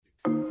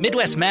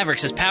Midwest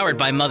Mavericks is powered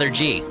by Mother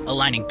G,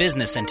 aligning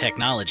business and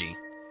technology.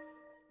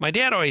 My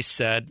dad always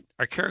said,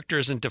 our character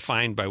isn't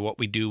defined by what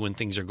we do when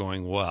things are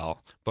going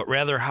well, but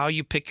rather how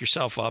you pick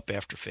yourself up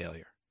after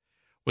failure.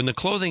 When the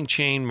clothing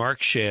chain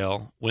Mark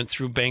Schale went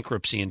through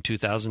bankruptcy in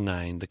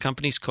 2009, the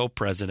company's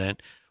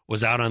co-president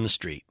was out on the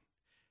street.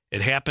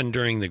 It happened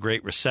during the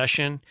Great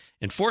Recession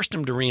and forced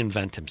him to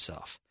reinvent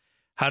himself.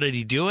 How did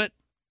he do it?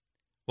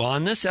 Well,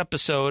 on this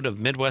episode of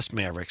Midwest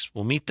Mavericks,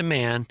 we'll meet the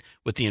man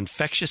with the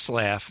infectious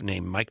laugh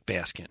named Mike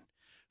Baskin,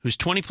 whose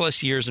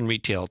 20-plus years in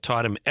retail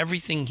taught him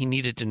everything he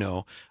needed to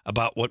know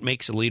about what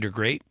makes a leader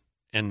great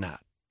and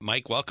not.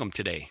 Mike, welcome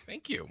today.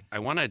 Thank you. I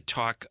want to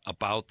talk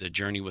about the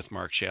journey with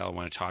Mark Schale. I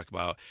want to talk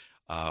about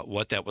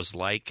what that was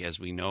like. As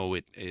we know,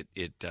 it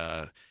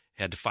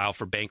had to file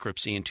for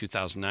bankruptcy in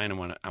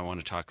 2009. I want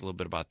to talk a little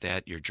bit about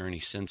that, your journey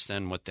since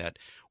then, what that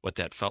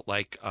felt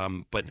like.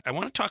 But I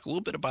want to talk a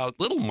little bit about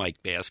little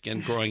Mike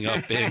Baskin growing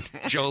up in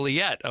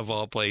Joliet, of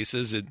all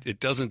places. It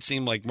doesn't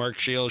seem like Mark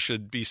Schale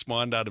should be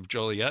spawned out of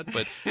Joliet,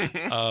 but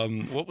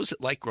what was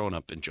it like growing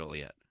up in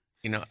Joliet?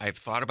 You know, I've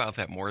thought about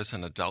that more as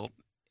an adult,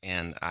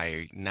 and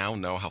I now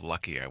know how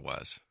lucky I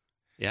was.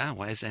 Yeah?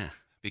 Why is that?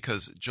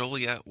 Because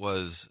Joliet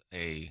was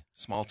a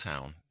small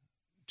town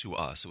to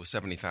us. It was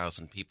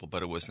 70,000 people,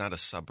 but it was not a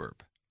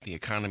suburb. The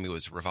economy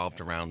was revolved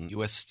around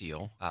U.S.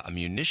 Steel, a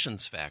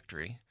munitions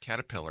factory,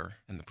 Caterpillar,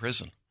 and the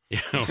prison. Yeah.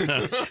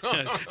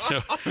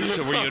 So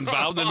were you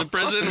involved in the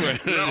prison?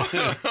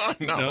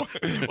 No.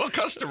 Well,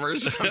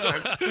 customers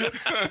sometimes.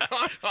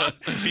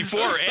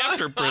 Before or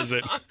after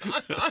prison?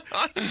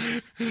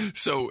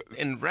 So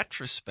in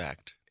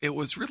retrospect, it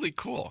was really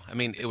cool. I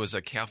mean, it was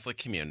a Catholic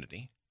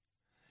community.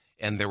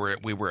 And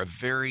we were a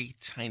very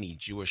tiny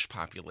Jewish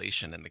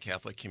population in the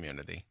Catholic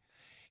community.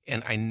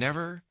 And I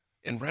never,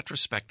 in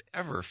retrospect,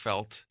 ever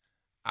felt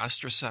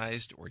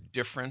ostracized or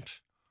different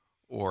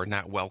or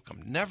not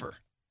welcome. Never.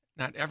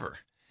 Not ever.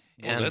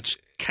 Well, and that's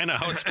kind of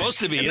how it's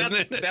supposed to be,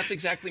 isn't it? That's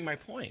exactly my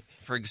point.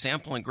 For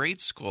example, in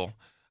grade school,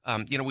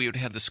 we would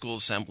have the school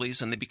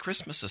assemblies, and they'd be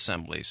Christmas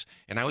assemblies.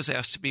 And I was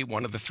asked to be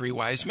one of the three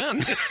wise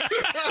men.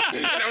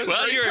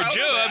 Well, you're a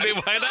Jew. I mean,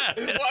 why not?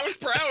 Well, I was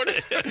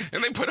proud.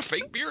 And they put a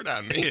fake beard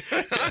on me.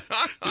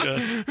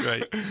 Yeah,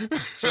 right.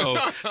 So,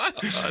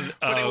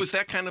 but it was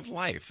that kind of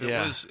life.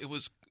 It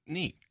was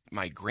neat.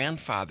 My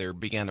grandfather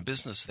began a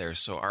business there,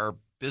 so our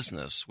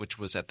business, which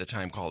was at the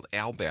time called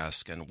Al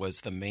Baskin,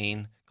 was the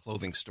main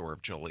clothing store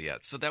of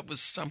Joliet. So that was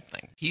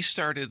something. He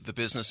started the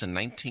business in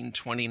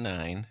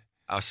 1929.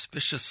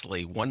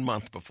 Auspiciously 1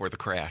 month before the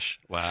crash.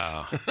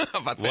 Wow.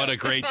 What a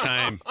great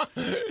time.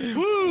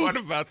 Woo! What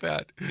about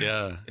that?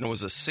 Yeah. And it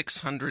was a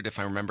 600, if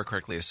I remember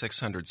correctly, a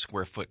 600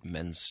 square foot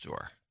men's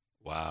store.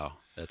 Wow.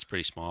 That's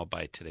pretty small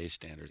by today's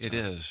standards. It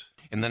is.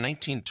 In the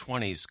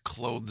 1920s,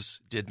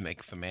 clothes did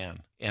make the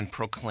man and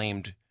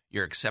proclaimed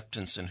your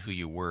acceptance in who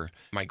you were.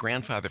 My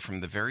grandfather,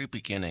 from the very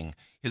beginning,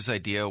 his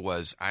idea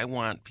was, I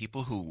want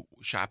people who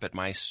shop at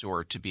my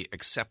store to be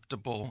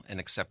acceptable and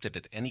accepted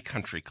at any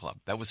country club.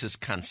 That was his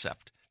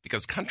concept,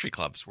 because country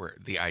clubs were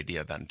the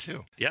idea then,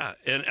 too. Yeah,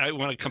 and I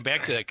want to come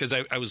back to that, because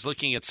I was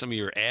looking at some of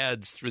your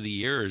ads through the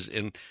years,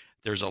 and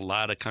there's a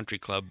lot of country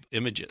club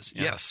images.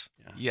 Yeah. Yes.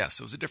 Yeah. Yes,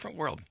 it was a different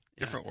world.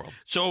 Different world.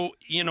 So,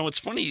 it's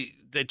funny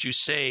that you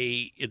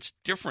say it's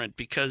different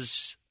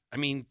because,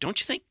 don't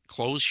you think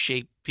clothes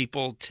shape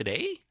people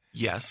today?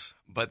 Yes,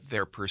 but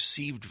their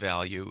perceived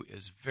value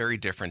is very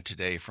different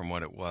today from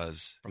what it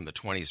was from the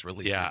 20s,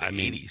 really, the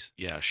 80s.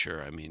 Yeah,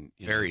 sure.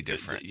 Very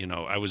different.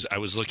 I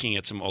was looking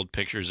at some old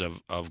pictures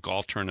of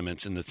golf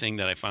tournaments, and the thing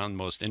that I found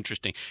most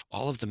interesting,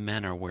 all of the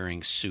men are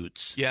wearing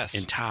suits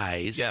and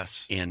ties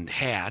and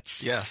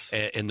hats. Yes.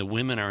 And the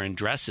women are in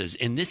dresses.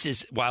 And this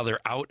is while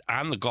they're out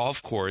on the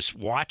golf course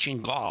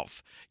watching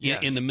golf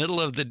in the middle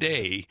of the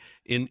day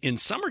in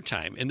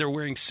summertime, and they're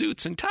wearing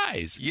suits and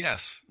ties.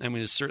 Yes.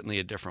 It's certainly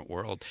a different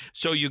world.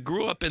 So you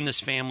grew up in this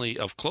family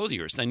of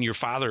clothiers. Then your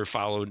father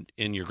followed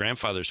in your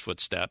grandfather's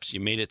footsteps. You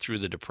made it through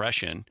the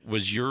Depression.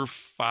 Was your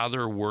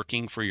father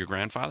working for your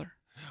grandfather?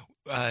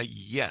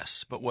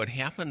 Yes, but what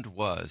happened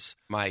was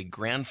my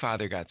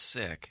grandfather got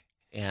sick,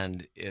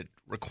 and it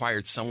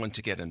required someone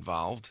to get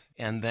involved,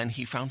 and then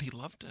he found he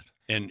loved it.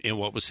 And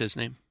what was his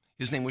name?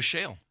 His name was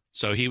Schale.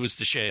 So he was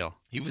the Schale.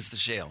 He was the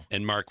Schale.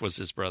 And Mark was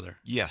his brother.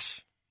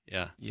 Yes.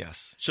 Yeah.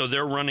 Yes. So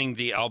they're running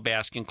the Al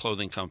Baskin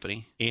Clothing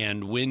Company.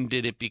 And when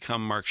did it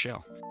become Mark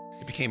Schale?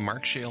 It became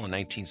Mark Schale in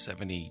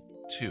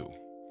 1972.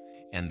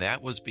 And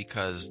that was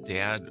because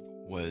Dad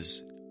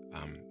was,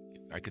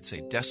 I could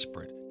say,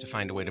 desperate to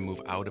find a way to move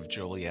out of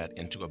Joliet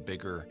into a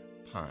bigger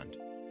pond.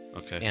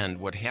 Okay. And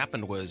what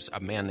happened was a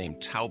man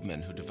named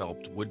Taubman, who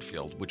developed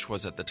Woodfield, which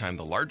was at the time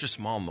the largest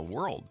mall in the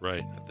world.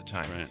 Right. At the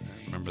time. Right.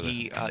 I remember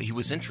that. He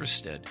was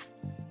interested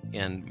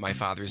in my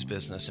father's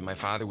business, and my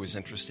father was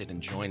interested in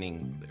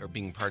joining or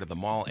being part of the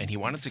mall, and he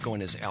wanted to go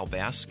in as Al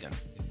Baskin,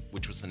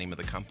 which was the name of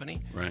the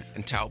company. Right.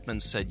 And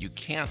Taubman said, you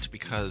can't,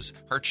 because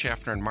Hart,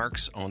 Schaffner, and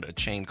Marx owned a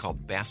chain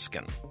called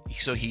Baskin.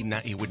 So he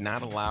would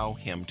not allow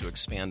him to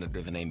expand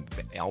under the name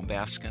Al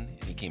Baskin,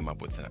 and he came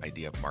up with the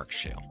idea of Mark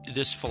Schale.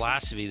 This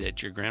philosophy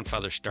that your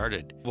grandfather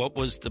started, what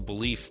was the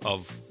belief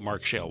of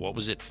Mark Schale? What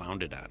was it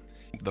founded on?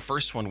 The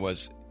first one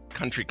was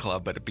country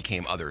club, but it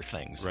became other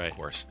things, Right. Of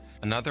course.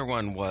 Another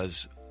one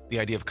was the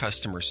idea of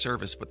customer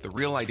service, but the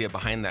real idea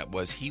behind that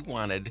was he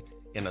wanted,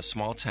 in a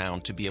small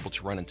town, to be able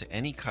to run into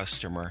any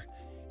customer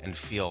and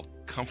feel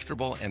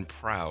comfortable and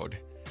proud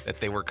that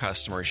they were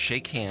customers,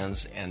 shake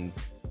hands, and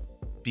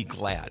be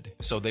glad.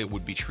 So they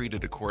would be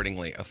treated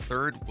accordingly. A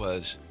third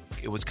was,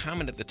 it was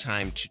common at the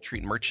time to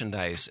treat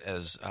merchandise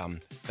as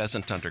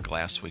pheasant under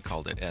glass, we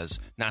called it, as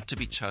not to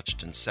be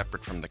touched and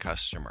separate from the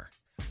customer.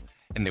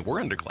 And they were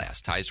under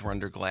glass. Ties were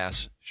under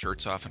glass.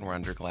 Shirts often were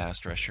under glass,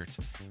 dress shirts.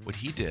 What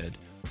he did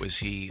was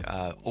he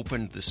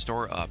opened the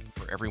store up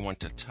for everyone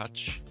to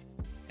touch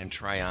and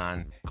try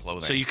on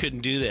clothing. So you couldn't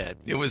do that.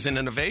 It was an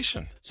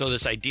innovation. So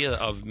this idea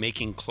of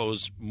making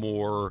clothes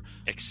more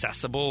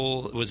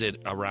accessible, was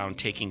it around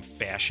taking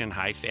fashion,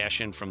 high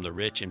fashion from the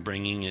rich and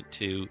bringing it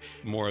to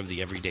more of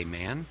the everyday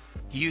man?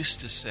 He used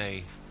to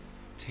say,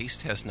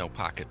 taste has no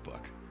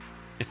pocketbook.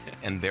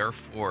 And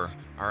therefore,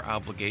 our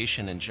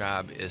obligation and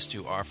job is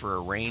to offer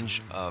a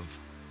range of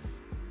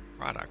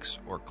products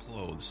or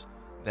clothes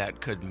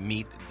that could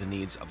meet the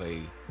needs of a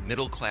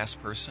middle-class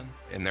person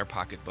in their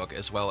pocketbook,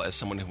 as well as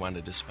someone who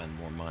wanted to spend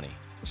more money.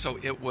 So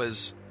it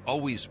was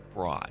always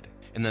broad.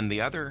 And then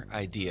the other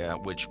idea,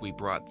 which we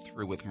brought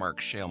through with Mark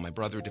Schale, my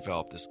brother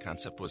developed this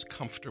concept, was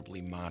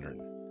comfortably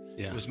modern.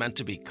 Yeah. It was meant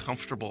to be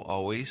comfortable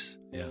always,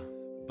 Yeah.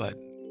 but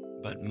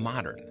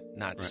modern,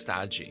 not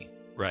stodgy.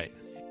 Right.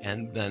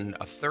 And then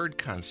a third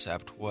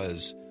concept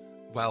was,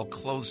 while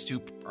clothes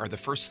are the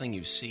first thing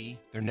you see,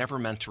 they're never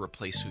meant to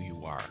replace who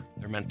you are.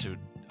 They're meant to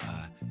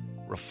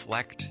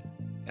reflect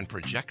and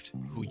project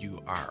who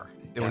you are.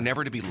 They were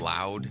never to be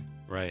loud.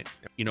 Right.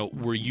 You know,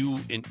 were you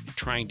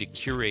trying to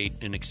curate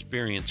an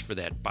experience for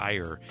that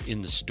buyer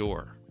in the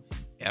store?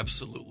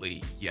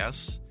 Absolutely,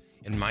 yes.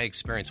 And my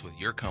experience with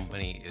your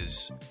company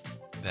is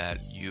that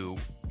your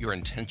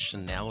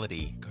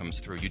intentionality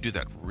comes through. You do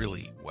that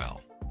really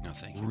well. No,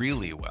 thank you.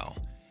 Really well.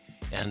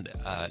 And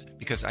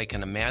because I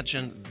can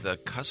imagine the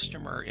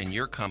customer in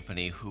your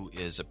company who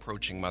is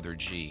approaching Mother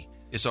G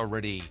is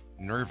already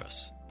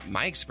nervous.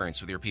 My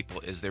experience with your people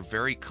is they're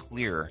very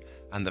clear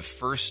on the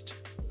first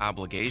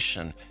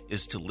obligation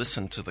is to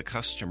listen to the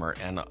customer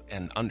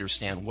and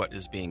understand what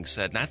is being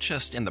said, not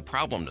just in the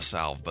problem to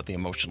solve, but the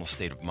emotional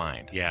state of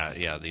mind. Yeah,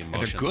 the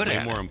emotions good are way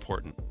at more it.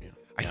 important. Yeah.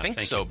 I Yeah, think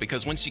thank so, you.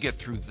 because once you get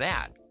through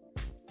that,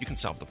 you can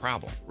solve the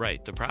problem.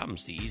 Right. The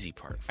problem's the easy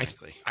part,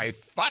 frankly. I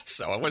thought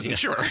so. I wasn't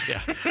sure.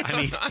 Yeah. I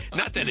mean,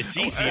 not that it's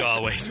easy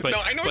always, but,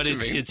 No, I know what you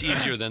mean. it's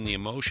easier than the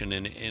emotion,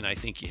 and I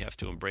think you have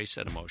to embrace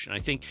that emotion. I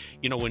think,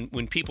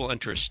 when people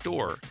enter a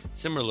store,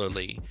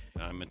 similarly,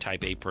 I'm a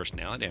type A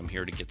personality. I'm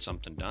here to get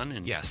something done.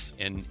 And, Yes.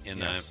 And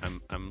Yes.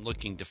 I'm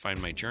looking to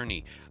find my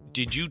journey.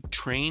 Did you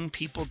train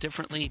people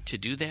differently to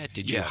do that?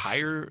 Did you Yes.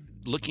 hire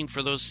looking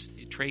for those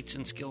traits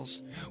and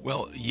skills?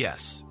 Well,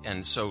 yes.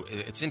 And so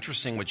it's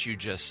interesting what you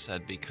just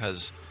said,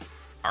 because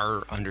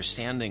our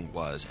understanding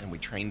was, and we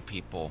trained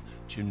people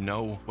to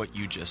know what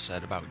you just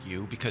said about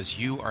you, because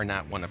you are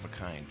not one of a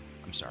kind.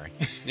 I'm sorry.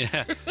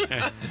 Yeah.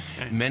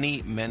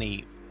 Many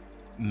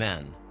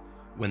men,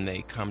 when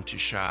they come to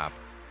shop,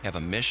 have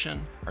a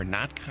mission, are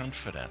not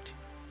confident.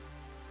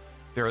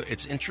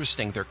 It's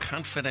interesting, they're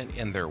confident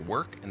in their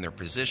work, in their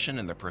position,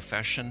 in their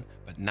profession,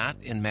 but not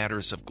in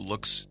matters of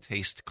looks,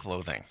 taste,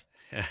 clothing.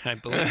 I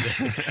believe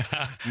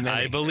that.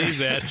 I believe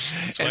that.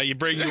 That's why you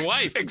bring your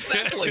wife.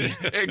 Exactly.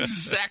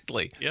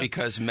 Yep.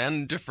 Because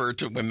men defer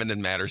to women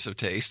in matters of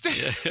taste.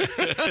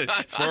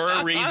 For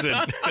a reason.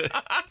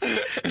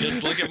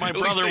 Just look at my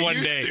least brother they one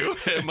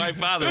used day. My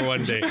father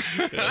one day.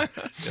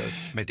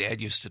 My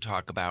dad used to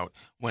talk about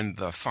when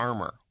the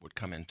farmer would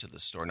come into the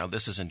store. Now,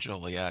 this is in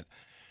Joliet.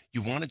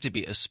 You wanted to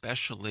be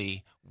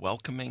especially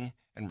welcoming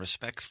and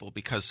respectful,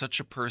 because such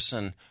a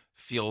person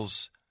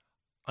feels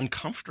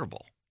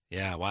uncomfortable.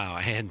 Yeah, wow.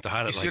 I hadn't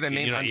thought of You see what I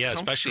mean? Yeah,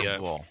 especially a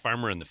Uncomfortable.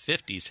 farmer in the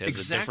 50s has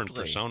a different Exactly.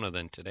 persona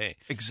than today.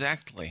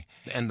 Exactly.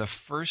 And the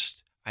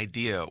first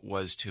idea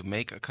was to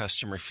make a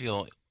customer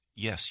feel,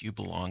 yes, you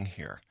belong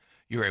here.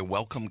 You're a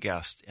welcome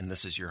guest, and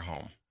this is your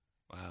home.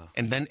 Wow.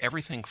 And then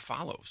everything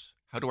follows.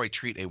 How do I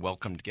treat a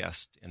welcomed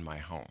guest in my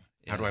home?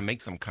 How do Yeah. I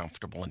make them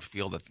comfortable and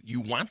feel that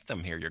you want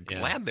them here? You're Yeah.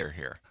 glad they're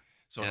here.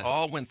 So it Yeah.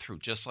 all went through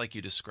just like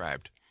you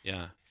described.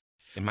 Yeah.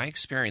 In my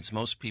experience,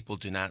 most people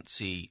do not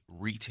see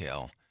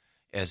retail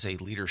as a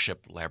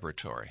leadership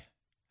laboratory,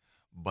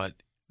 but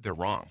they're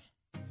wrong.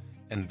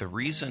 And the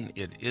reason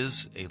it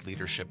is a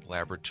leadership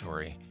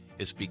laboratory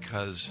is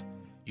because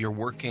you're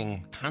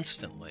working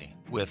constantly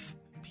with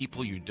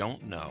people you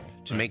don't know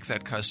to make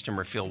that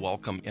customer feel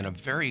welcome in a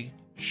very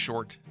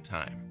short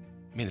time.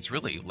 I mean, it's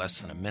really less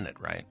than a minute,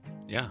 right?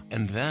 Yeah.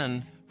 And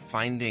then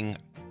finding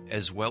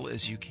as well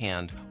as you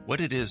can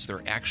what it is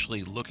they're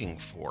actually looking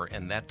for,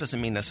 and that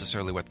doesn't mean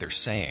necessarily what they're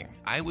saying.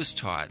 I was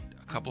taught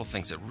a couple of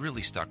things that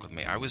really stuck with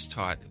me. I was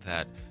taught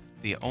that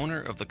The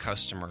owner of the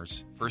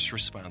customer's first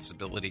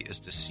responsibility is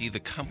to see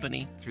the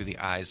company through the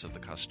eyes of the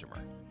customer.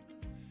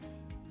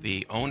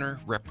 The owner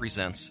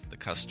represents the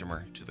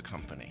customer to the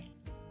company.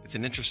 It's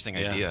an interesting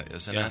idea,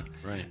 isn't it?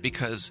 Right.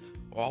 Because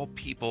all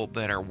people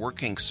that are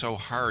working so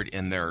hard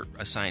in their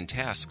assigned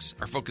tasks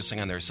are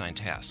focusing on their assigned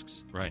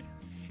tasks. Right.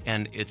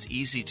 And it's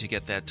easy to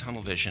get that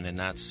tunnel vision and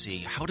not see,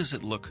 how does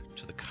it look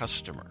to the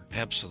customer?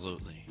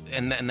 Absolutely.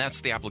 And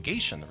that's the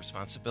obligation, the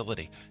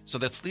responsibility. So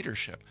that's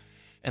leadership.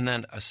 And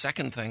then a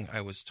second thing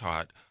I was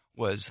taught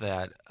was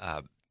that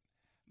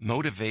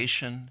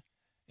motivation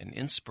and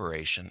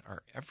inspiration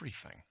are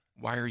everything.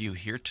 Why are you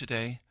here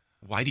today?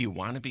 Why do you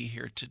want to be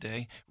here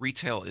today?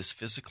 Retail is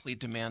physically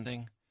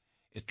demanding.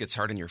 It gets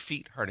hard on your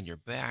feet, hard on your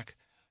back.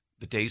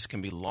 The days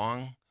can be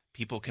long.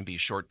 People can be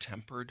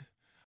short-tempered.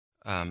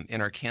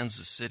 In our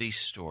Kansas City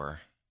store,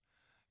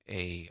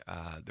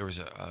 there was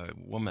a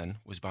woman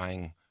was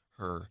buying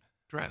her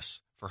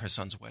dress for her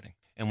son's wedding.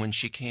 And when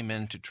she came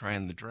in to try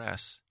on the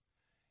dress,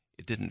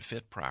 it didn't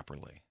fit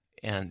properly.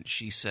 And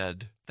she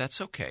said,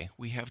 "That's okay.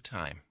 We have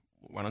time.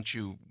 Why don't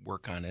you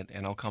work on it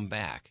and I'll come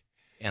back?"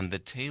 And the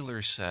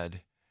tailor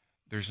said,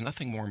 "There's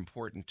nothing more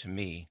important to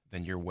me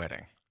than your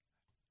wedding.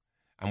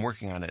 I'm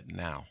working on it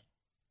now.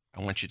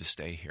 I want you to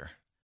stay here."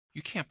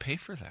 You can't pay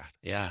for that.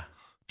 Yeah.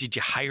 Did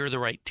you hire the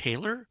right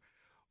tailor?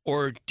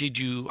 Or did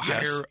you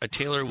hire a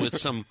tailor with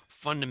some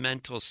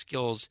fundamental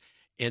skills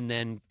and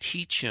then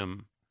teach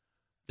him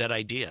that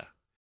idea?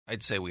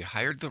 I'd say we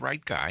hired the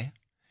right guy,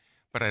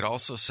 but I'd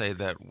also say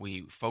that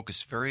we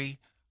focus very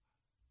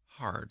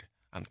hard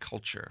on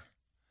culture.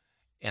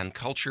 And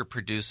culture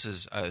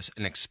produces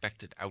an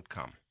expected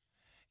outcome.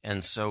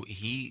 And so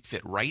he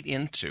fit right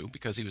into,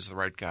 because he was the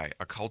right guy,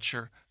 a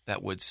culture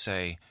that would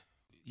say,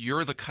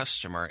 you're the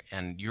customer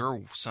and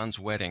your son's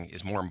wedding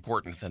is more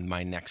important than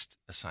my next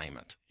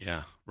assignment.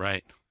 Yeah,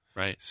 right.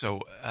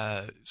 So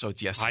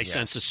it's yes. High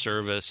sense of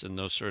service and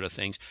those sort of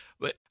things.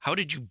 But how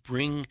did you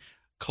bring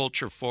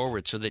culture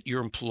forward so that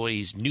your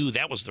employees knew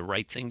that was the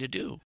right thing to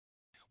do?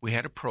 We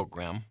had a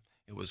program.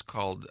 It was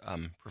called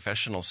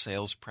Professional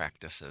Sales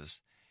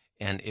Practices.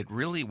 And it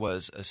really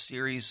was a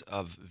series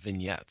of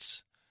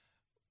vignettes,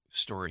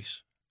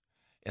 stories.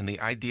 And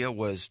the idea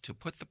was to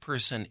put the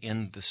person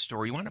in the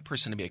story. You want a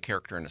person to be a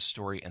character in a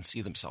story and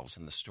see themselves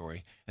in the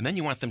story. And then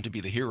you want them to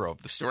be the hero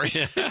of the story.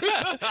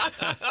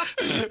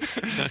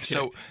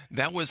 So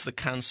that was the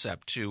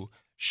concept, to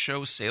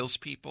show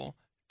salespeople,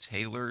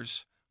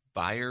 tailors,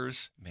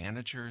 buyers,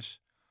 managers,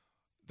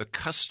 the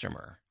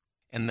customer,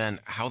 and then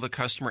how the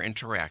customer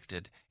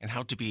interacted and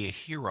how to be a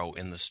hero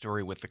in the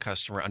story with the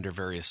customer under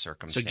various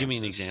circumstances. So give me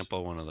an example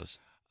of one of those.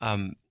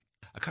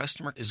 A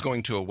customer is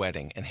going to a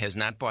wedding and has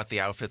not bought the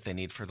outfit they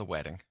need for the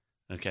wedding.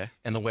 Okay.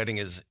 And the wedding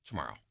is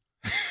tomorrow.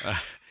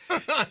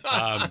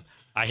 I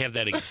have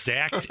that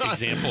exact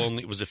example,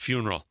 and it was a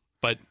funeral,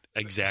 but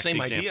exact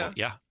Same example. idea.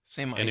 Yeah.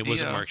 Same idea. And it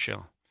wasn't Mark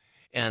Schell.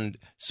 And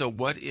so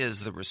what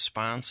is the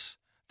response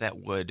that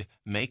would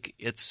make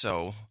it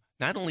so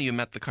not only you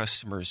met the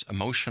customer's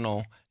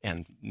emotional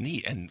and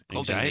need and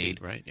clothing Anxiety,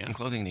 need, right? Yeah. and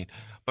clothing need,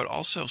 but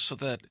also so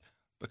that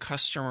the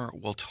customer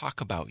will talk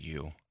about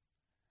you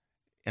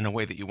in a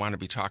way that you want to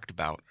be talked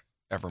about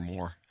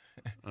evermore.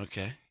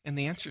 Okay. And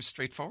the answer is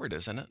straightforward,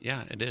 isn't it?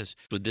 Yeah, it is.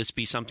 Would this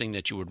be something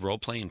that you would role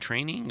play in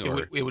training?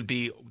 Or? It would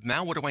be,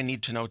 now what do I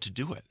need to know to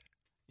do it?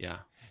 Yeah.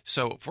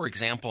 So, for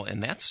example, in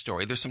that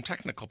story, there's some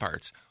technical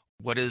parts.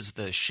 What is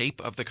the shape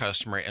of the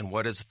customer, and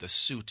what is the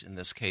suit in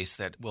this case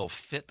that will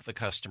fit the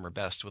customer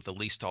best with the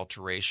least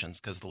alterations?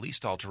 Because the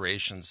least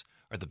alterations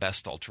are the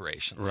best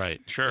alterations.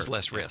 Right. Sure. There's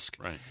less risk.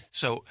 Right.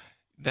 So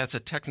that's a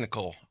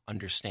technical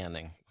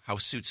understanding, how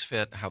suits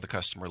fit, how the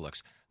customer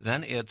looks.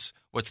 Then it's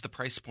what's the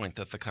price point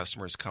that the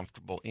customer is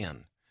comfortable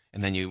in?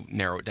 And then you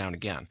narrow it down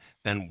again.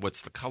 Then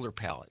what's the color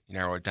palette? You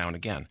narrow it down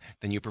again.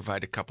 Then you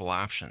provide a couple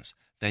options.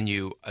 Then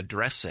you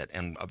address it.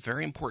 And a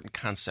very important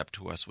concept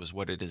to us was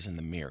what it is in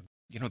the mirror.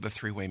 You know the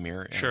three-way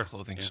mirror in a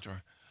clothing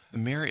store? The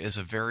mirror is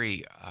a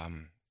very,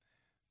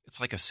 it's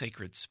like a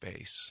sacred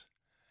space.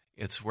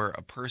 It's where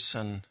a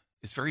person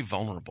is very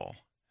vulnerable.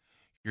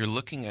 You're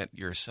looking at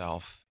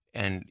yourself,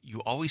 and you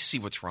always see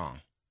what's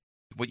wrong.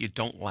 What you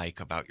don't like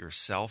about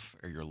yourself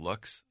or your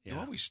looks, you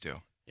always do.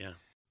 Yeah.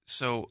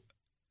 So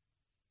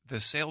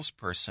the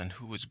salesperson,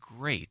 who was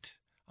great,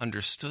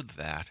 understood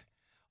that,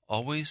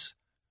 always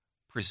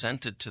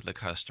presented to the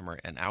customer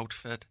an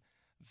outfit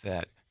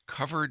that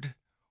covered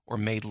or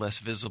made less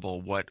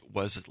visible what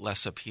was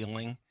less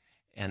appealing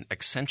and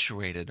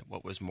accentuated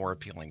what was more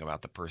appealing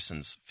about the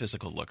person's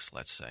physical looks,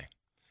 let's say,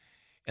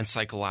 and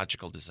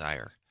psychological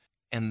desire,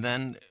 and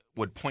then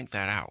would point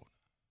that out.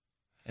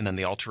 And then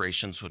the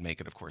alterations would make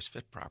it, of course,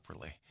 fit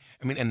properly.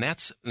 I mean, and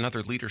that's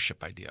another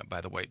leadership idea,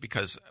 by the way,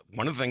 because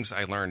one of the things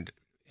I learned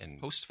in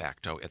post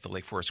facto at the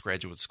Lake Forest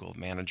Graduate School of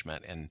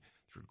Management and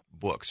through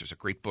books, there's a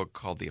great book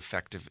called The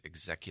Effective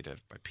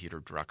Executive by Peter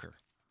Drucker,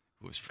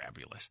 who was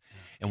fabulous.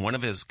 And one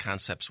of his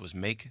concepts was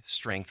make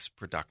strengths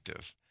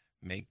productive,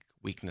 make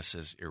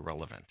weaknesses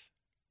irrelevant.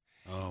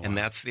 Oh, and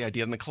that's the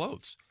idea in the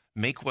clothes.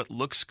 Make what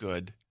looks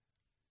good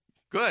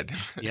good.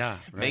 Yeah,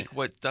 right. Make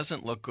what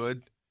doesn't look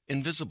good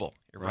invisible,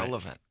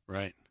 irrelevant.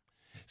 Right.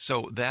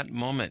 So that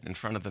moment in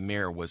front of the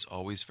mirror was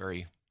always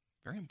very,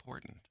 very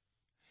important.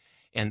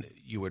 And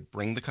you would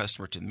bring the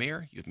customer to the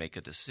mirror, you'd make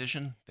a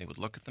decision, they would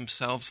look at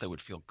themselves, they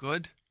would feel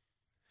good.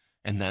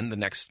 And then the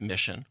next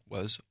mission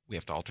was, we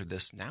have to alter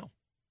this now.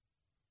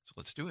 So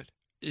let's do it.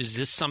 Is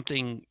this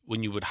something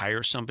when you would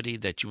hire somebody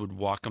that you would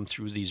walk them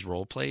through these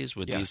role plays?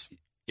 With Yes. These,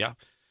 yeah?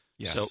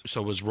 Yes.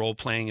 So was role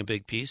playing a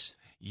big piece?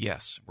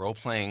 Yes.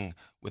 Role-playing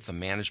with the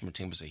management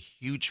team was a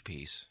huge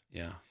piece.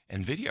 Yeah.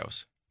 And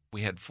videos.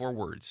 We had 4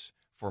 words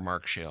for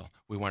Mark Scheel.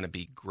 We want to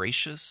be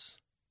gracious,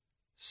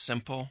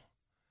 simple,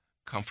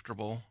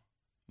 comfortable,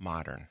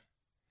 modern.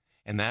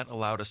 And that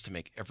allowed us to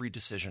make every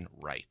decision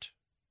right.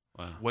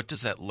 Wow. What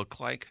does that look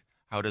like?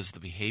 How does the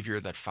behavior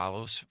that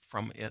follows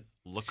from it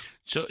look?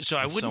 So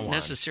I and wouldn't so on.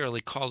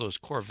 necessarily call those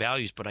core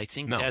values, but I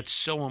think No. that's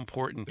so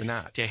important They're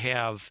not. to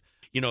have,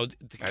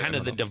 kind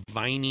of the don't know.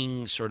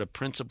 defining sort of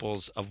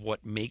principles of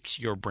what makes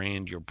your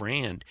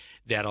brand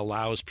that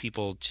allows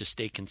people to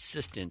stay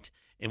consistent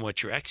in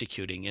what you're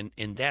executing.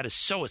 And that is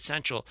so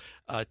essential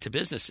to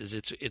businesses.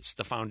 It's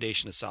the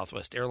foundation of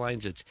Southwest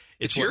Airlines. It's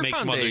what your makes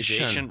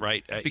foundation. Motherization,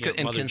 right? Because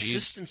and Mother G's.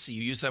 consistency,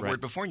 you use that Right.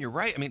 word before, and you're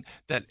right. I mean,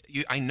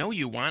 I know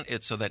you want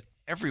it so that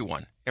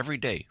everyone, every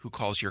day, who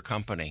calls your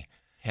company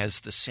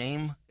has the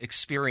same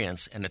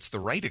experience, and it's the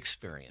right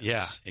experience.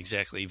 Yeah,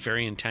 exactly.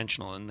 Very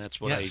intentional, and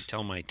that's what Yes. I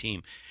tell my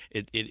team.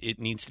 It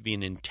needs to be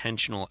an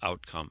intentional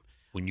outcome.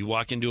 When you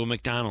walk into a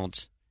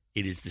McDonald's,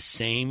 it is the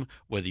same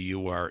whether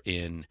you are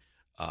in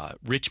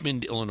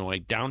Richmond, Illinois,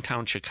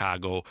 downtown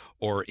Chicago,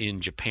 or in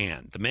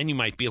Japan. The menu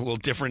might be a little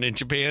different in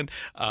Japan,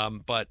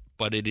 but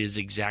it is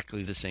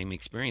exactly the same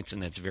experience,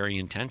 and that's very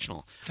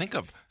intentional. Think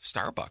of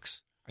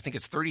Starbucks. I think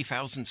it's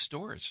 30,000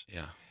 stores.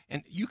 Yeah.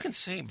 And you can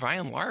say, by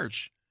and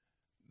large,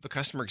 the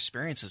customer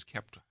experience is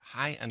kept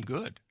high and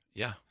good.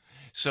 Yeah.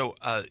 So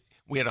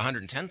we had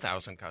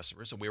 110,000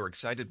 customers, so we were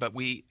excited. But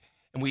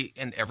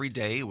and every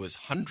day was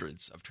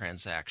hundreds of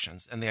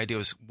transactions, and the idea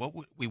was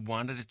we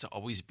wanted it to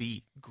always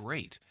be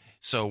great.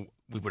 So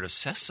we would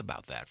obsess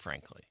about that,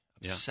 frankly,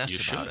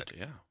 obsess about it.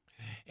 Yeah.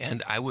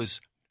 And I was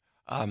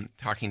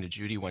talking to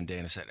Judy one day,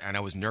 and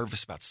I was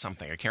nervous about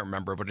something. I can't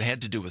remember, but it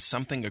had to do with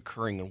something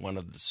occurring in one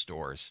of the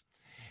stores.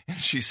 And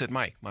she said,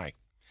 Mike, I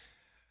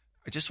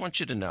just want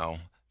you to know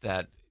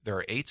that there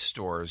are 8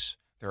 stores.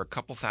 There are a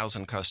couple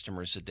thousand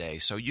customers a day.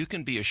 So you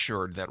can be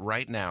assured that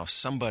right now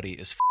somebody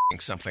is f***ing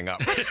something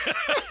up.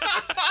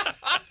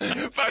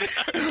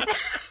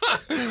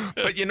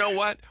 But you know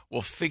what?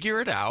 We'll figure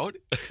it out,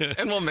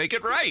 and we'll make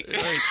it right.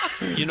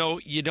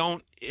 You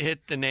don't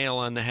hit the nail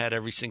on the head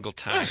every single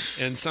time,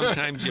 and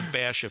sometimes you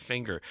bash a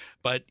finger.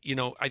 But,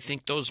 I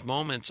think those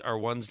moments are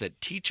ones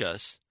that teach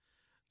us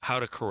how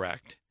to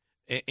correct.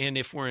 And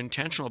if we're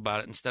intentional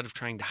about it, instead of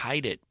trying to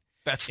hide it,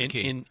 That's the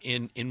key.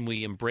 And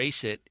we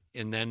embrace it,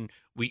 and then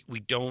we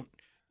don't,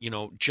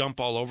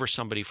 jump all over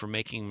somebody for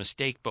making a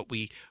mistake, but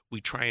we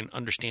try and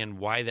understand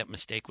why that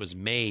mistake was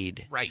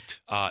made. Right.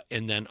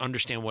 And then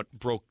understand what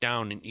broke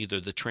down in either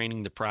the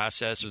training, the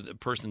process, or the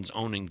person's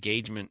own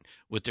engagement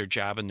with their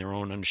job and their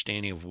own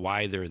understanding of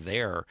why they're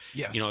there.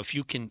 Yes. If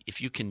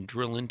you can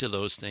drill into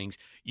those things,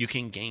 you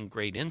can gain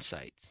great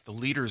insights. The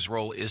leader's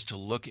role is to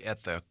look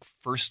at the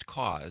first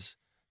cause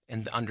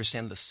and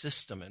understand the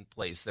system in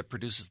place that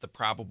produces the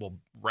probable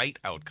right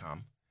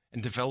outcome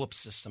and develop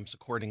systems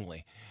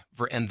accordingly.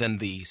 And then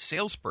the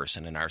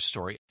salesperson in our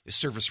story is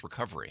service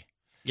recovery.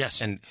 Yes.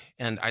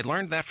 And I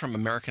learned that from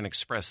American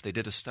Express. They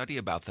did a study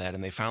about that,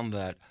 and they found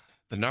that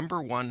the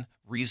number one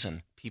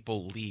reason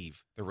people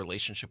leave their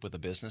relationship with a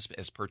business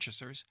as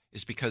purchasers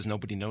is because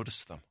nobody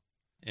noticed them.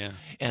 Yeah.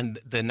 And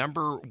the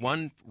number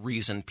one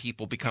reason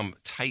people become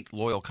tight,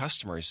 loyal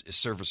customers is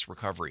service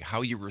recovery,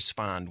 how you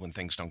respond when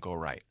things don't go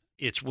right.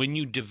 It's when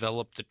you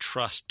develop the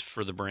trust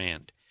for the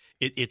brand.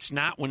 It's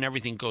not when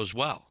everything goes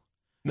well.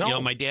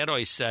 No. My dad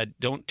always said,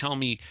 don't tell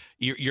me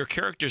your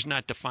character's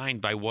not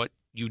defined by what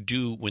you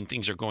do when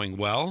things are going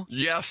well.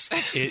 Yes.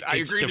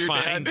 It's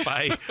defined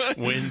by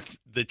when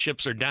the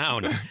chips are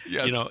down.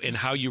 Yes. And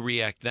how you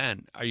react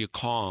then. Are you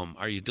calm?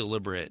 Are you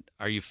deliberate?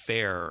 Are you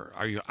fair?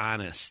 Are you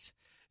honest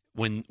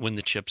when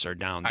the chips are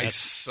down? I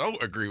so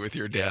agree with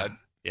your dad.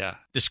 Yeah.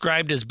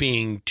 Described as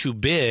being too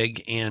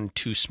big and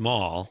too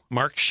small,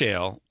 Mark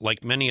Scheel,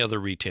 like many other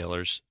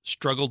retailers,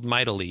 struggled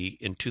mightily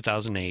in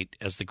 2008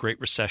 as the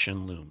Great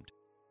Recession loomed.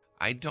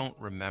 I don't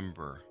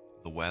remember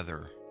the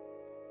weather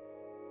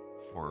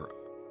for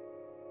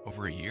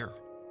over a year.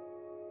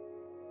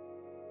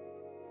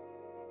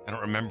 I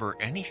don't remember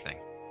anything.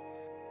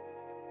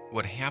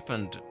 What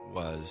happened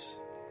was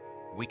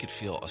we could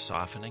feel a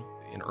softening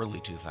in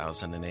early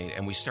 2008,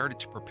 and we started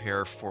to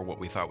prepare for what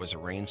we thought was a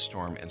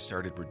rainstorm and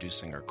started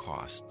reducing our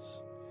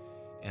costs.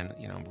 And,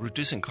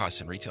 reducing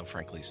costs in retail,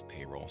 frankly, is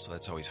payroll, so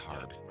that's always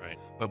hard. Right.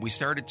 But we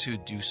started to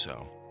do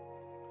so,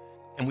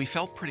 and we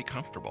felt pretty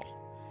comfortable.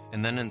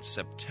 And then in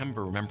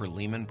September, remember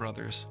Lehman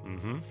Brothers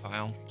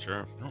file?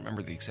 Sure. I don't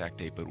remember the exact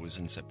date, but it was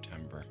in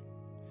September.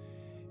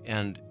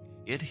 And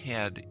it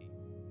had,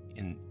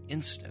 in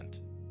instant,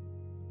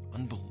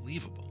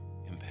 unbelievable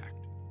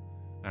impact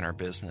on our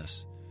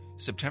business.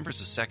 September's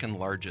the second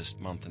largest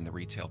month in the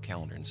retail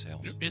calendar in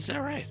sales. Is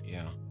that right?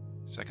 Yeah.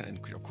 Second,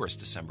 and of course,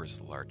 December is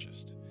the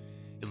largest,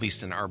 at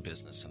least in our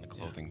business, in the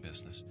clothing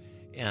business.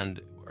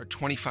 And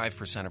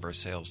 25% of our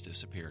sales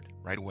disappeared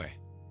right away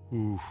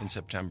in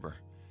September,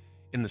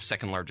 in the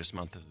second largest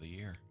month of the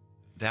year.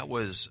 That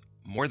was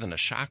more than a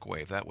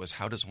shockwave. That was,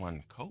 how does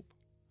one cope?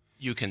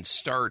 You can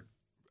start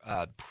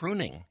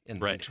pruning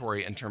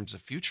inventory in terms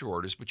of future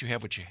orders, but you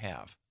have what you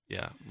have.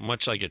 Yeah,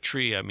 much like a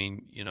tree. I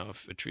mean,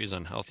 if a tree is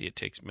unhealthy, it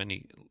takes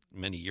many,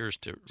 many years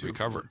to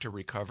recover. To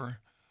recover.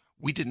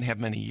 We didn't have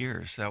many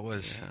years. That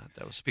was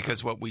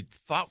because what we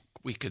thought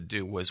we could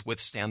do was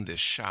withstand this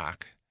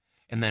shock,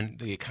 and then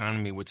the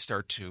economy would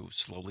start to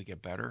slowly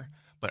get better.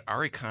 But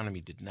our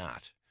economy did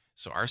not.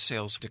 So our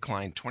sales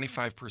declined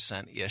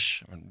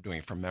 25%-ish, I'm doing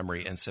it from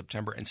memory, in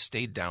September, and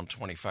stayed down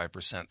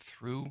 25%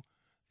 through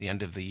the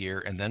end of the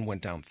year, and then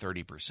went down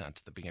 30% at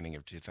the beginning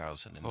of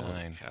 2009.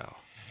 Holy cow.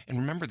 And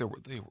remember,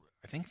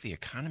 I think the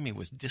economy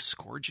was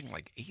disgorging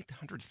like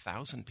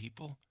 800,000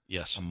 people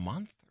a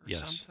month or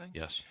something?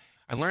 Yes.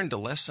 I learned a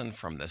lesson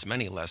from this,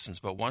 many lessons,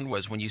 but one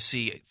was when you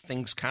see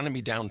things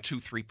economy down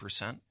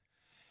 2-3%,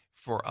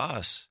 for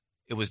us,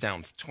 it was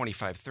down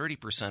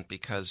 25-30%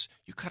 because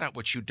you cut out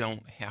what you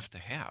don't have to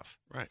have.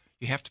 Right.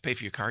 You have to pay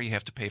for your car. You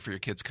have to pay for your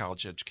kids'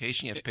 college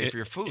education. You have to pay for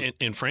your food.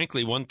 And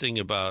frankly, one thing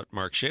about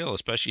Mark Schale,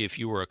 especially if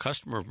you were a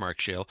customer of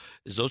Mark Schale,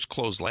 is those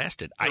clothes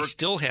lasted. I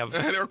still have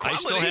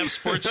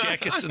sports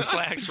jackets and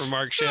slacks from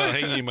Mark Schale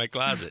hanging in my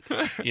closet.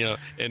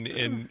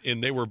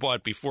 And they were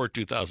bought before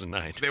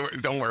 2009.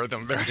 Don't wear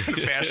them. They're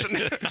fashion.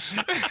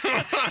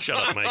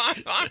 Shut up,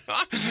 Mike.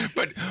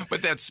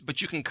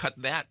 But you can cut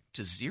that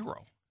to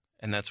zero.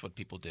 And that's what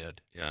people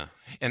did. Yeah.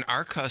 And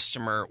our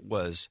customer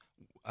was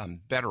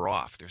better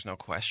off, there's no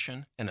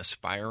question, and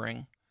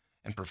aspiring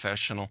and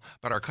professional.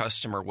 But our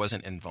customer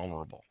wasn't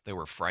invulnerable. They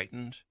were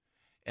frightened,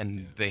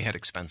 and they had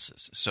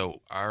expenses.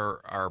 So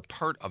our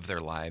part of their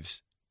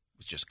lives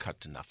was just cut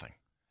to nothing.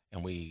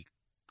 And we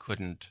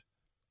couldn't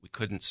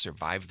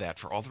survive that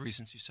for all the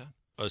reasons you said.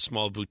 A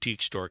small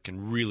boutique store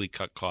can really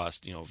cut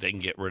costs. They can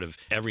get rid of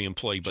every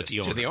employee but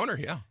the owner. To the owner,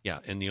 yeah. Yeah,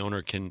 and the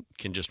owner can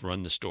just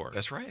run the store.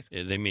 That's right.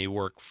 They may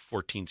work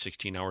 14,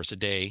 16 hours a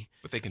day.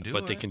 But they can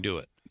do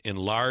it. And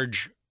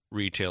large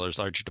retailers,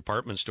 large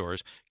department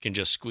stores can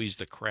just squeeze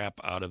the crap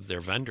out of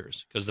their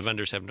vendors because the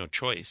vendors have no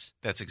choice.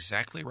 That's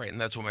exactly right. And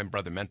that's what my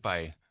brother meant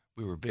by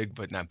we were big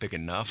but not big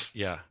enough.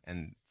 Yeah.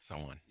 And so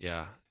on.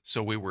 Yeah.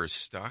 So we were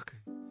stuck,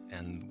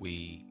 and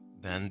we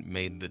then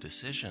made the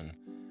decision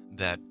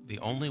that the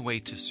only way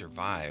to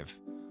survive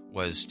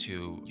was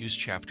to use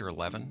Chapter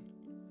 11,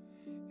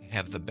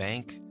 have the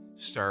bank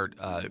start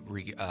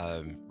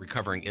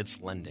recovering its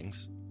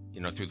lendings,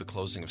 through the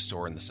closing of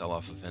store and the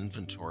sell-off of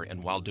inventory,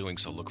 and while doing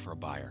so, look for a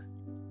buyer.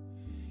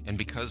 And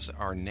because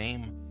our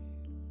name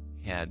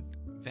had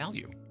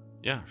value.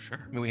 Yeah,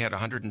 sure. I mean, we had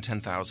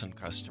 110,000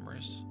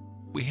 customers.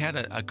 We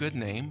had a good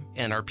name,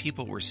 and our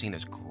people were seen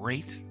as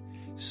great.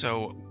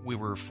 So we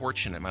were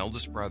fortunate. My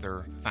oldest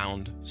brother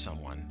found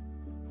someone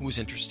who was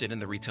interested in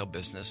the retail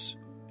business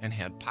and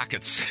had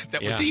pockets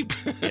that were deep.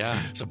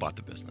 Yeah. So bought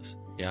the business.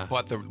 Yeah.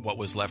 Bought what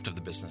was left of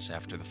the business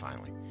after the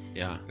filing.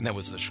 Yeah. And that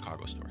was the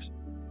Chicago stores.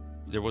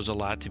 There was a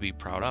lot to be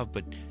proud of,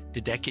 but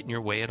did that get in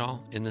your way at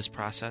all in this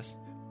process?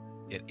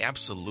 It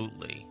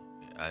absolutely,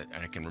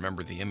 and I can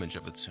remember the image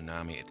of a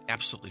tsunami, it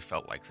absolutely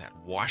felt like that,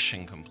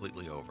 washing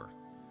completely over,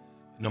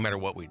 no matter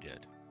what we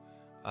did.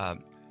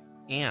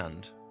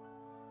 And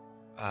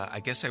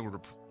I guess I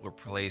would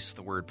replace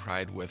the word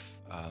pride with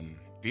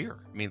fear.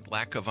 I mean,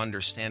 lack of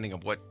understanding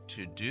of what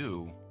to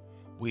do.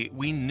 We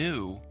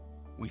knew,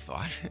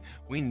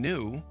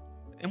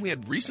 and we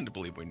had reason to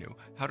believe we knew,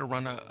 how to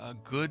run a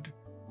good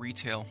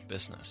retail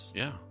business.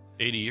 Yeah,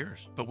 80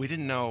 years. But we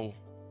didn't know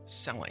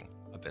selling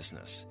a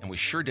business. And we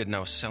sure did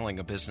know selling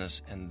a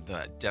business in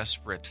the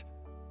desperate,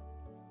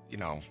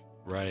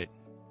 right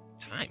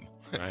time.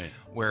 Right.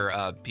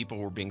 Where people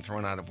were being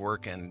thrown out of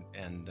work and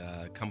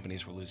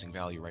companies were losing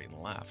value right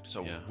and left.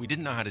 So we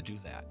didn't know how to do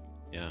that.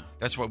 Yeah.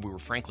 That's why we were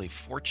frankly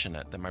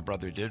fortunate that my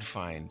brother did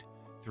find,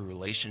 through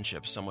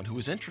relationships, someone who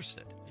was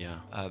interested. Yeah.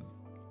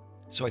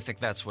 So I think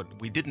that's what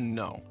we didn't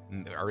know.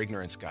 And our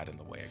ignorance got in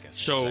the way, I guess.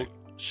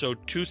 So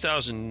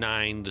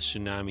 2009, the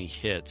tsunami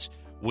hits.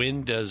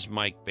 When does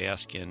Mike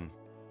Baskin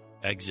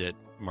exit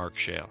Mark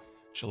Schale?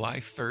 July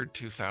 3rd,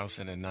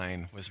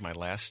 2009 was my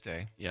last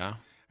day. Yeah.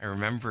 I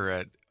remember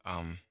it.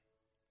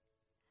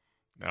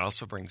 That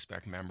also brings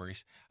back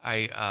memories.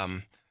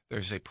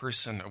 There's a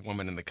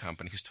woman in the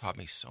company who's taught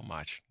me so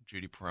much,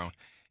 Judy Perone.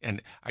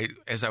 And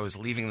as I was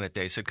leaving that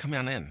day, said, "Come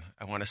on in.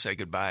 I want to say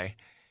goodbye."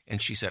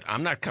 And she said,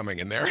 "I'm not coming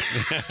in there."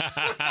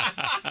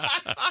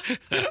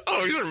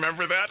 Always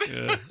remember that.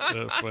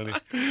 Yeah, funny.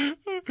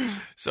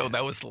 So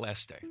that was the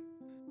last day.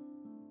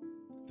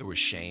 There was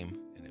shame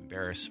and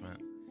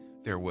embarrassment.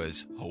 There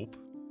was hope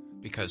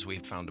because we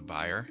had found a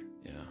buyer.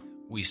 Yeah.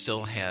 We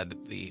still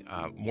had the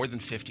more than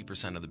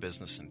 50% of the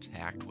business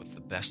intact with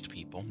the best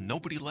people.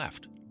 Nobody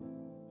left.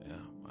 Yeah,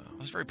 wow. I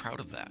was very proud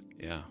of that.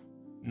 Yeah.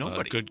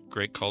 Nobody.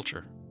 Great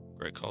culture.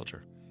 Great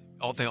culture.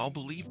 Oh, they all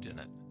believed in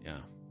it. Yeah.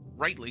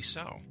 Rightly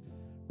so.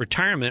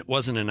 Retirement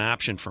wasn't an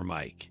option for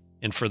Mike,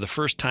 and for the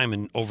first time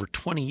in over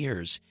 20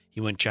 years,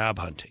 he went job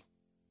hunting.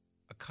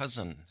 A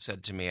cousin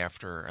said to me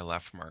after I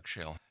left Mark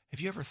Shale, "Have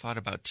you ever thought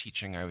about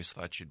teaching? I always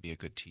thought you'd be a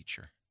good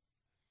teacher."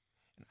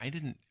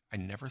 And I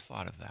never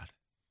thought of that.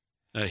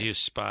 He was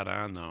spot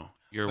on, though.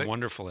 You're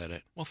wonderful at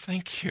it. Well,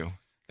 thank you.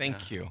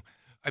 Thank you.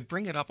 I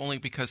bring it up only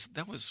because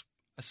that was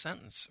a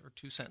sentence or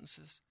two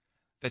sentences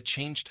that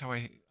changed how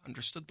I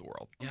understood the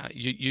world. Yeah,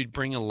 you'd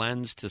bring a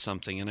lens to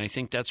something, and I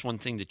think that's one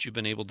thing that you've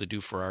been able to do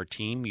for our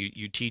team.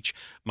 You teach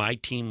my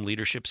team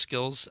leadership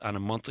skills on a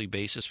monthly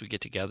basis. We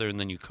get together, and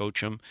then you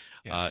coach them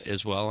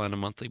as well on a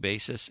monthly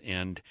basis,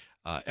 and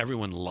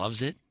everyone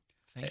loves it.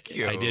 Thank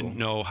you. I didn't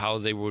know how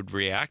they would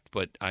react,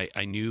 but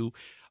I knew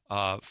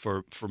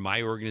for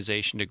my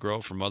organization to grow,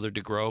 for Mother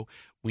to grow,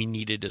 we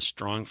needed a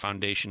strong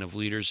foundation of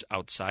leaders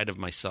outside of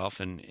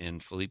myself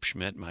and Philippe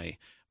Schmidt, my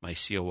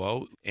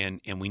COO,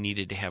 and we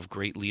needed to have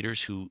great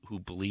leaders who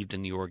believed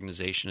in the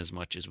organization as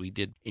much as we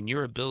did. And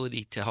your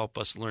ability to help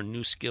us learn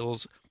new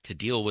skills to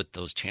deal with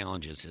those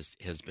challenges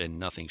has been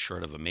nothing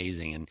short of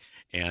amazing.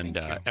 And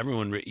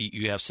everyone,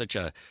 you have such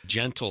a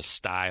gentle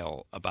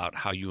style about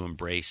how you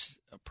embrace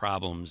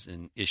problems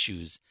and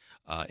issues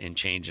and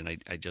change, and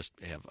I just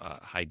have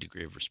a high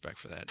degree of respect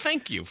for that.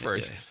 Thank you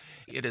first.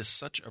 It is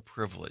such a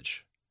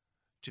privilege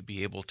to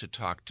be able to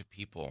talk to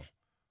people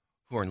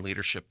who are in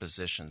leadership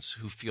positions,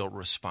 who feel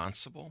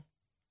responsible,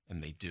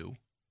 and they do,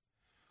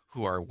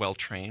 who are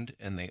well-trained,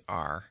 and they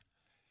are.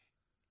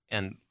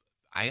 And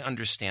I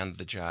understand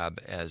the job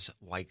as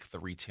like the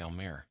retail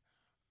mirror,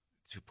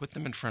 to put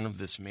them in front of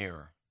this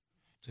mirror,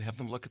 to have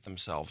them look at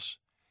themselves,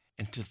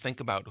 and to think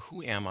about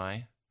who am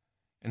I,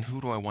 and who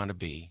do I want to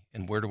be,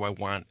 and where do I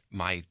want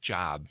my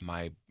job,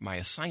 my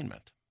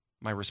assignment,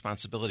 my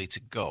responsibility to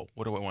go?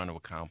 What do I want to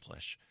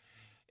accomplish?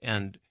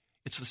 And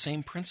it's the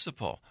same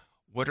principle.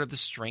 What are the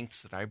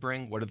strengths that I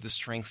bring? What are the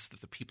strengths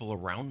that the people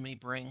around me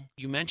bring?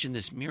 You mentioned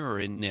this mirror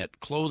in that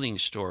clothing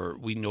store.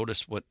 We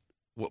notice what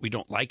we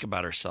don't like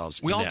about ourselves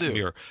in that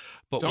mirror.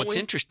 But don't what's we?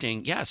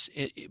 interesting, yes,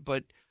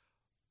 but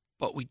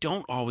we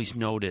don't always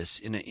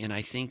notice, and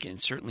I think, and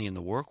certainly in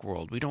the work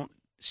world, we don't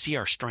see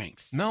our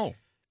strengths. No.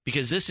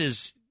 Because this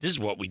is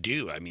what we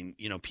do. I mean,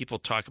 people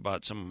talk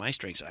about some of my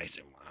strengths. I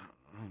say, well,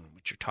 I don't know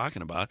what you're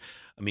talking about.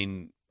 I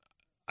mean,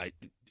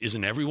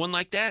 isn't everyone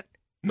like that?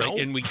 No.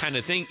 Right? And we kind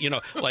of think,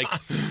 like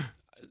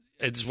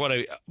it's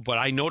but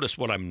I notice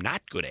what I'm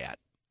not good at,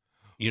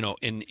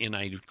 and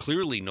I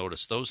clearly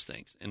notice those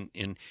things.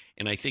 And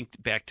I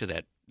think back to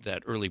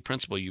that early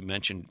principle you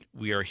mentioned,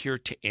 we are here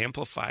to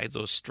amplify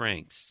those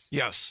strengths.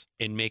 Yes.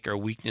 And make our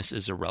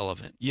weaknesses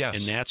irrelevant. Yes.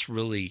 And that's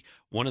really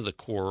one of the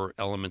core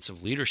elements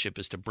of leadership,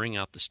 is to bring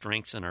out the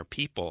strengths in our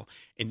people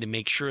and to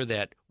make sure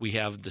that we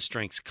have the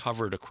strengths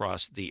covered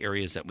across the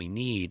areas that we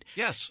need.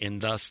 Yes. And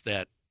thus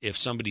that if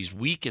somebody's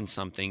weak in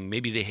something,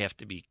 maybe they have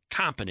to be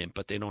competent,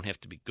 but they don't have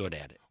to be good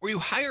at it. Or you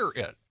hire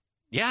it.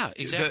 Yeah,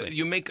 exactly.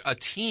 You make a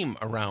team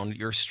around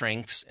your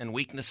strengths and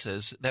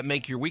weaknesses that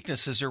make your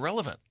weaknesses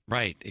irrelevant.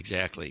 Right,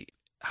 exactly.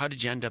 How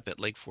did you end up at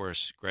Lake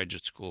Forest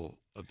Graduate School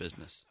of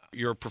Business?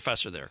 You're a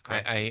professor there,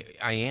 correct?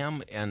 I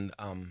am, and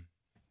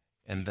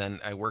then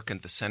I work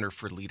at the Center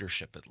for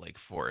Leadership at Lake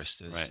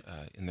Forest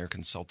in their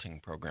consulting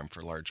program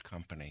for large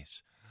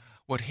companies.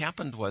 What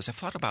happened was, I've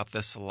thought about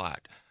this a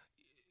lot.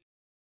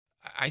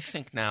 I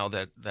think now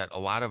that a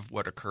lot of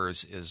what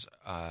occurs is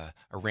a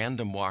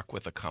random walk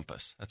with a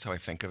compass. That's how I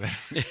think of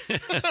it.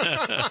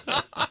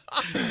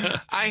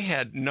 I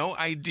had no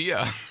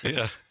idea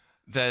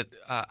that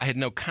I had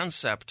no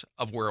concept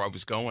of where I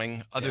was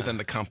going other than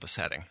the compass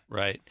heading.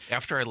 Right.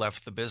 After I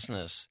left the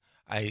business,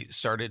 I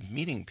started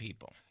meeting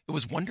people. It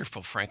was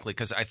wonderful, frankly,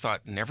 because I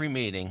thought in every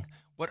meeting,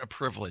 what a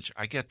privilege.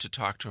 I get to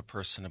talk to a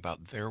person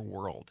about their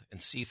world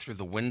and see through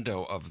the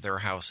window of their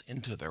house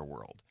into their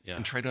world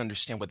and try to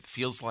understand what it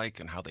feels like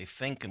and how they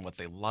think and what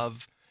they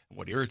love and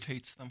what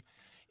irritates them.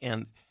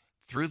 And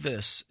through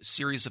this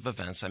series of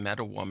events, I met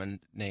a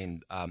woman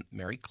named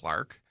Mary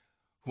Clark,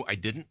 who I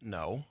didn't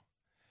know.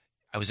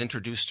 I was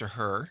introduced to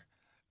her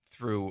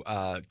through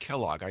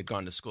Kellogg. I'd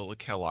gone to school at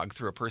Kellogg,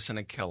 through a person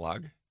at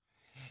Kellogg.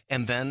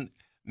 And then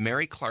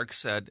Mary Clark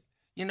said,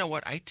 "You know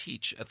what? I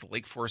teach at the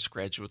Lake Forest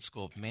Graduate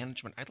School of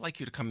Management. I'd like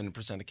you to come in and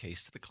present a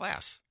case to the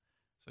class."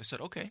 So I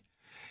said, okay.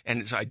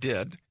 And so I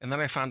did. And then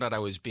I found out I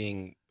was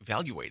being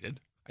evaluated.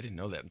 I didn't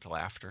know that until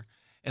after.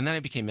 And then I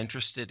became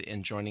interested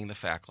in joining the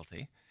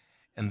faculty.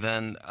 And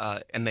then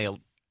and they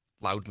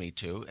allowed me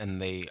to.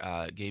 And they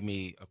gave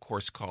me a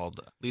course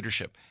called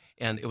Leadership.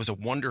 And it was a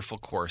wonderful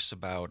course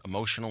about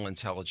emotional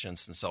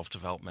intelligence and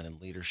self-development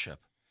and leadership.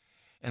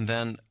 And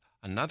then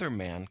another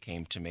man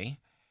came to me,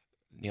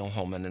 Neil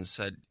Holman, and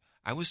said,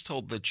 "I was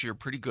told that you're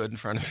pretty good in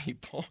front of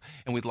people,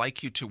 and we'd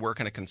like you to work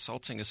on a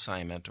consulting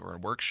assignment or a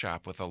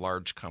workshop with a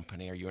large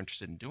company. Are you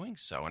interested in doing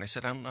so?" And I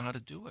said, "I don't know how to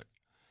do it."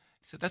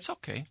 He said, "That's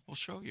okay. We'll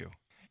show you."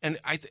 And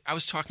I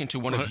was talking to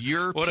one of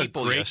your people yesterday.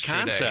 What a great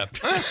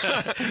concept.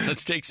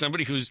 Let's take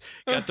somebody who's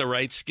got the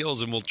right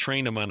skills and we'll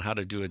train them on how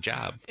to do a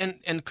job.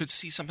 And could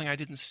see something I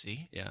didn't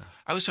see. Yeah.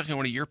 I was talking to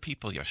one of your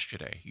people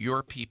yesterday,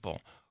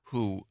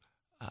 who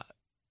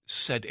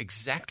said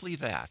exactly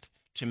that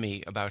to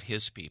me about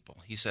his people.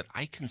 He said,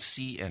 I can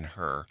see in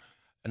her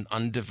an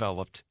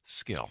undeveloped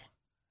skill,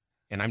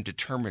 and I'm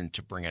determined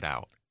to bring it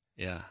out.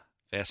 Yeah.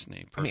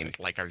 Fascinating. Perfect.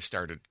 I mean, I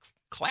started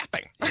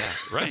clapping. Yeah,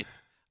 right.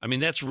 I mean,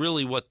 that's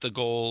really what the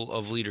goal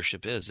of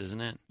leadership is,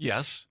 isn't it?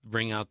 Yes.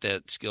 Bring out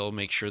that skill,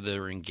 make sure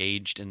they're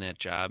engaged in that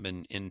job,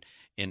 and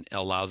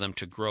allow them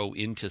to grow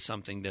into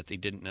something that they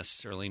didn't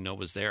necessarily know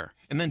was there.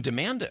 And then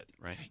demand it.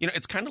 Right.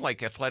 It's kind of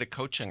like athletic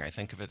coaching. I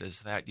think of it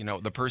as that,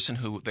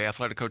 the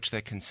athletic coach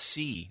that can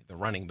see the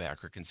running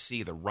back or can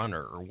see the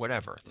runner or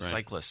whatever, the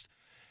cyclist,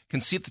 can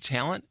see the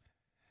talent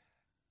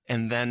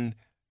and then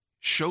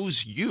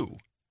shows you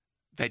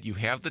that you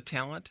have the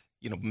talent,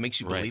 makes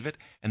you believe it,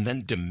 and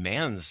then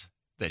demands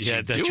that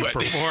you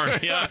perform.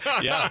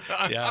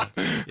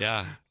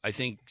 Yeah. I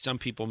think some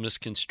people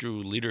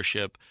misconstrue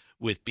leadership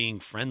with being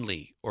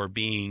friendly or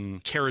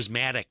being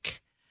charismatic.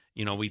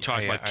 We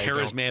talk about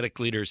charismatic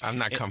leaders. I'm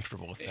not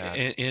comfortable with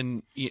that.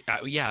 And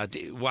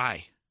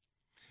why?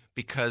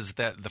 Because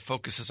the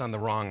focus is on the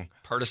wrong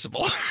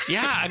participle.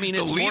 Yeah, I mean,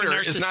 it's more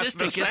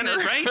narcissistic, isn't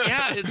it? Right?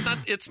 Yeah,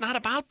 it's not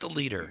about the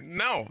leader.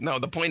 No.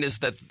 The point is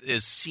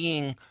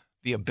seeing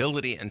the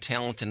ability and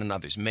talent in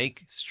others.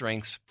 Make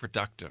strengths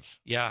productive.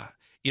 Yeah.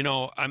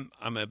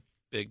 I'm a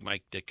big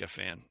Mike Ditka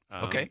fan.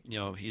 Okay.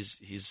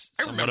 He's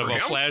somewhat of a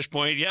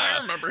flashpoint. Yeah.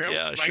 I remember him.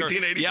 Yeah,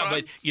 1985. Sure.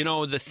 Yeah,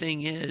 but the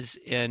thing is,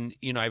 and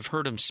I've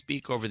heard him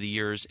speak over the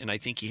years, and I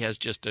think he has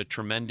just a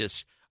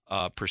tremendous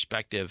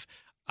perspective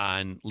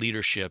on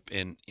leadership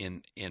and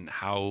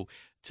how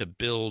to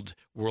build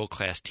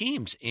world-class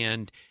teams.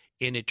 And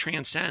it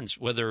transcends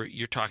whether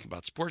you're talking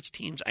about sports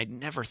teams. I'd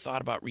never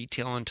thought about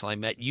retail until I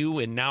met you,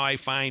 and now I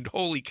find,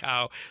 holy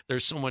cow,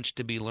 there's so much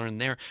to be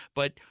learned there.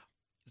 But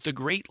the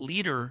great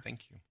leader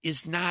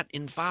is not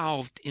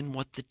involved in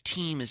what the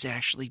team is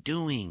actually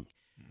doing,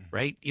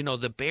 right?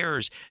 The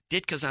Bears,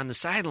 Ditka's on the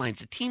sidelines.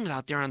 The team's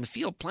out there on the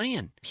field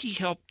playing. He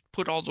helped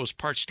put all those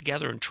parts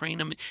together and train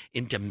them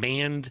and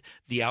demand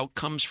the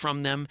outcomes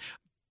from them.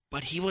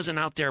 But he wasn't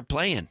out there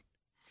playing.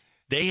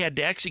 They had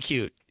to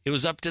execute. It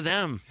was up to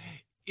them.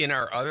 In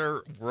our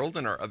other world,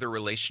 in our other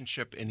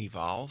relationship in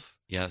Evolve.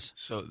 Yes.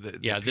 So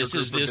this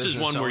is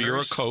one where you're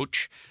a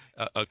coach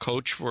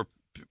for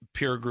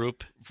peer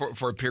group.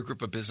 For a peer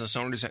group of business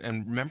owners.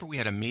 And remember, we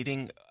had a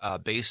meeting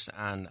based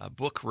on a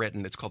book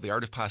written. It's called The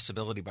Art of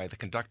Possibility by the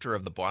conductor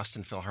of the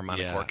Boston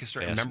Philharmonic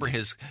Orchestra. And remember,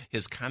 his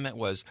comment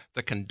was,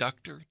 the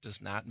conductor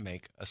does not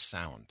make a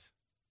sound.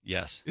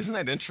 Yes. Isn't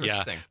that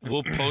interesting? Yeah.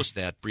 We'll post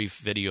that brief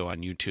video on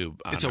YouTube.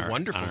 It's a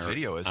wonderful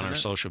video, isn't it? On our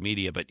social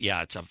media. But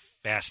yeah, it's a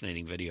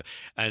fascinating video.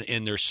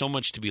 And there's so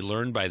much to be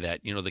learned by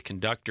that. The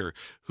conductor,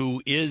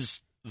 who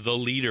is the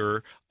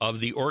leader of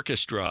the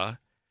orchestra,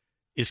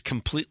 is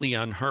completely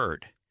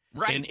unheard.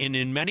 Right. And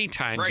in many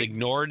times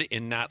ignored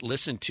and not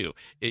listened to.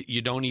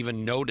 You don't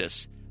even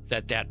notice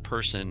that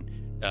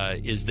person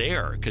is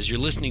there because you're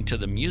listening to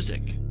the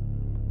music.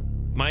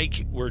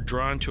 Mike, we're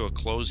drawn to a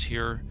close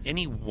here.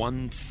 Any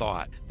one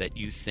thought that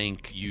you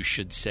think you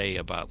should say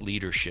about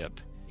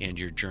leadership and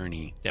your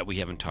journey that we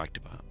haven't talked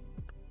about?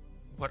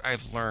 What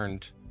I've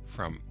learned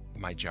from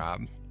my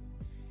job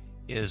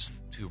is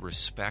to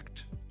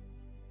respect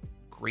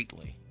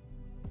greatly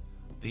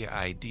the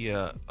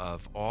idea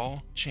of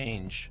all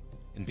change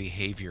in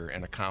behavior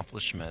and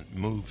accomplishment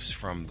moves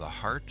from the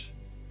heart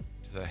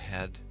to the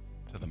head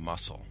to the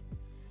muscle.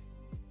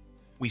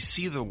 We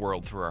see the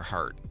world through our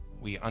heart.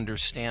 We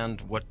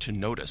understand what to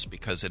notice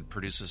because it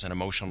produces an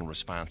emotional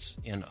response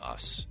in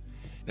us.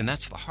 And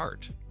that's the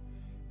heart.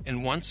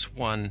 And once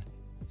one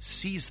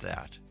sees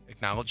that,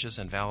 acknowledges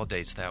and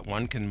validates that,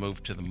 one can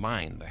move to the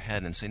mind, the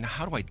head, and say, now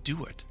how do I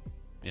do it?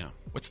 Yeah.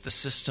 What's the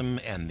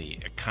system and the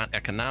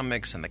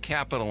economics and the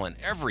capital and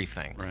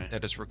everything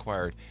that is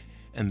required?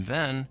 And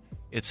then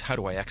it's how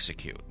do I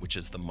execute, which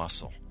is the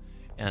muscle.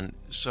 And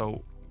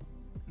so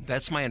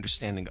that's my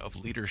understanding of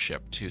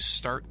leadership, to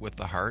start with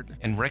the heart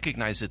and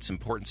recognize its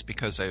importance,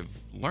 because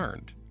I've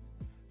learned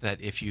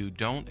that if you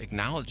don't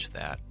acknowledge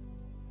that,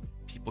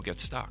 people get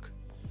stuck.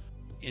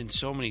 And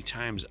so many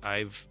times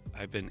I've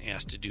been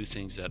asked to do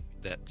things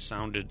that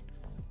sounded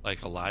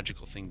like a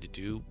logical thing to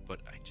do, but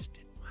I just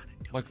didn't want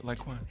to do it.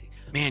 Like what?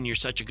 Man, you're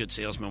such a good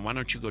salesman. Why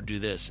don't you go do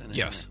this? And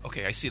yes.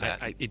 Okay, I see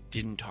that. It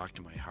didn't talk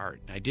to my heart.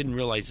 I didn't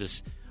realize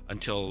this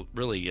until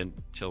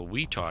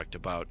we talked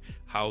about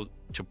how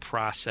to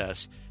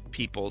process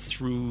people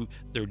through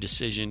their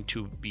decision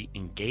to be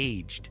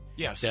engaged.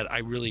 Yes. That I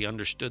really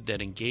understood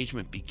that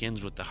engagement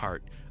begins with the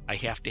heart. I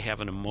have to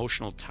have an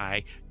emotional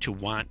tie to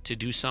want to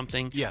do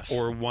something, yes,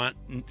 or want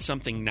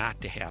something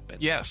not to happen.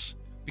 Yes,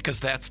 because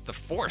that's the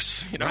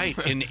force, right?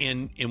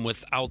 And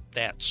without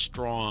that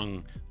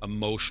strong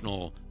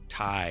emotional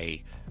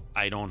tie,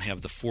 I don't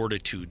have the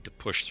fortitude to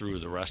push through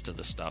the rest of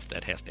the stuff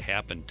that has to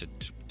happen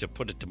to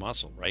put it to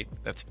muscle, right?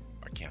 That's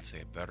I can't say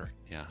it better.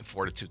 Yeah.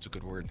 Fortitude's a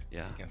good word.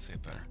 Yeah. I can't say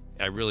it better.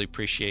 I really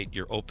appreciate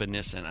your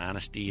openness and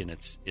honesty, and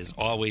it's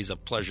always a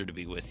pleasure to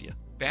be with you.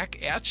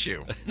 Back at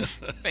you.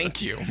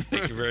 Thank you.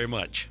 Thank you very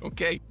much.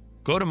 Okay.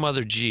 Go to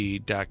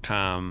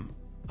motherg.com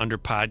under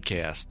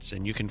podcasts,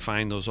 and you can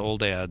find those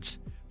old ads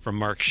from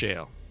Mark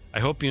Shale. I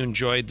hope you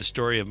enjoyed the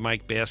story of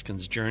Mike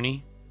Baskin's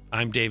journey.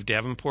 I'm Dave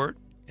Davenport,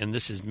 and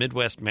this is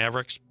Midwest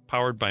Mavericks,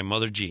 powered by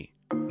Mother G.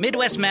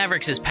 Midwest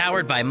Mavericks is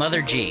powered by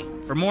Mother G.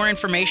 For more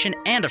information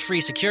and a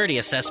free security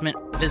assessment,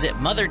 visit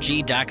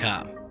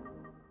motherg.com.